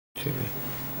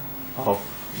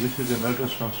This is an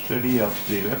ultrasound study of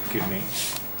the left kidney.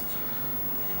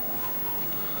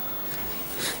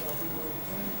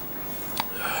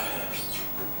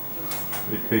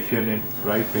 With patient in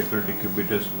right lateral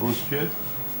decubitus posture.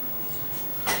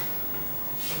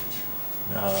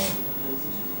 Now,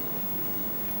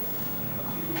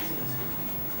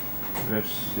 let's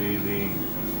see the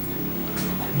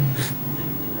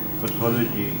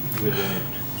pathology within it.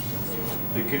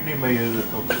 The kidney measures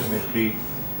approximately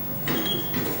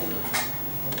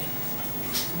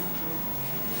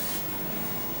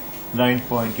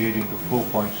 9.8 into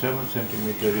 4.7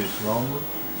 centimeter is normal.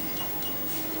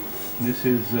 This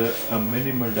is a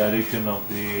minimal dilation of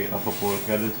the upper pole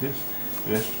calyces.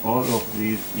 Rest all of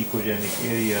these echogenic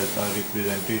areas are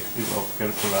representative of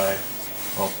calculi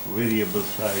of variable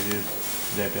sizes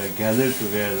that are gathered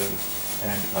together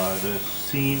and are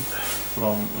seen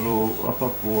from upper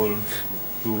pole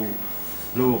to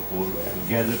lower pole and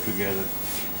gathered together.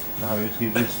 Now you see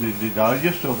this is the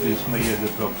largest of these measures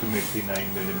approximately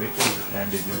 9 millimeters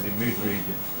and is in the mid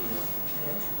region.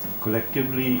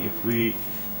 Collectively,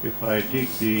 if I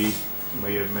take the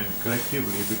measurement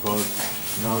collectively, because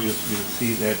now you will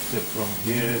see that from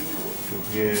here to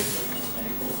here,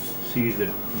 see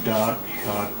the dark,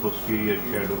 sharp posterior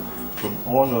shadow from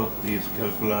all of these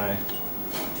calculi,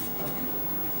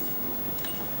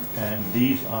 and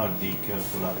these are the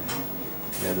calculi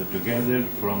gathered together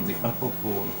from the upper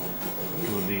pole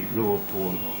to the lower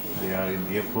pole. They are in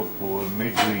the upper pole,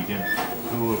 mid region,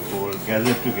 lower pole,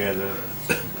 gathered together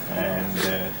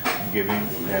and giving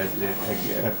as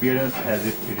the appearance as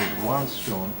if it is one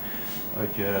stone,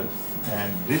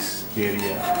 and this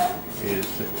area is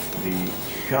the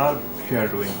sharp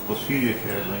shadowing, posterior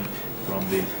shadowing from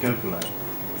these calculi.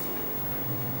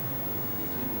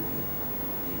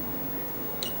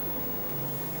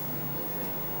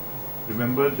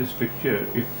 Remember this picture,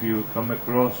 if you come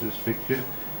across this picture,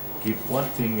 keep one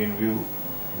thing in view,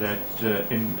 that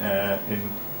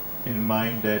in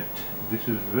mind, that this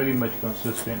is very much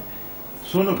consistent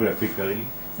sonographically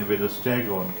with the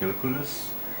Staghorn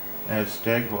calculus, as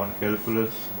Staghorn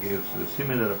calculus gives a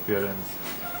similar appearance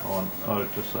on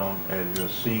ultrasound as you are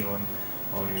seeing on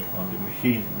the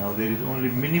machine. Now there is only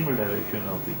minimal dilation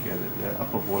of the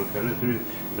upper pole calyces.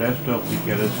 Rest of the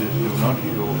calyces do not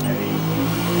show any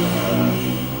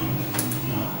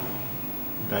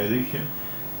dilation.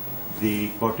 The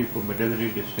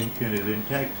corticomedullary distinction is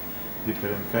intact. The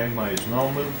parenchyma is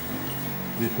normal.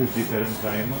 This is the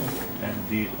parenchyma and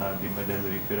these are the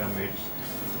medullary pyramids.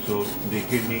 So the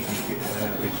kidney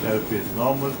itself is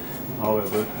normal.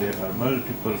 However, there are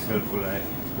multiple calculi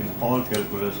in all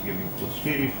calculus giving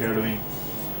posterior shadowing,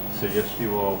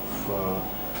 suggestive of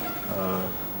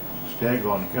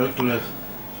Staghorn calculus.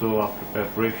 So after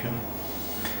preparation,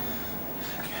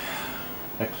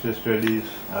 X-ray studies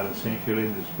are essential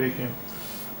in this patient.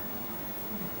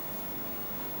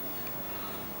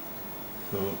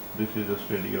 So this is a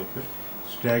study of it,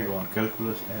 Staghorn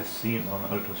calculus as seen on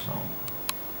ultrasound.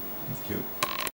 Thank you.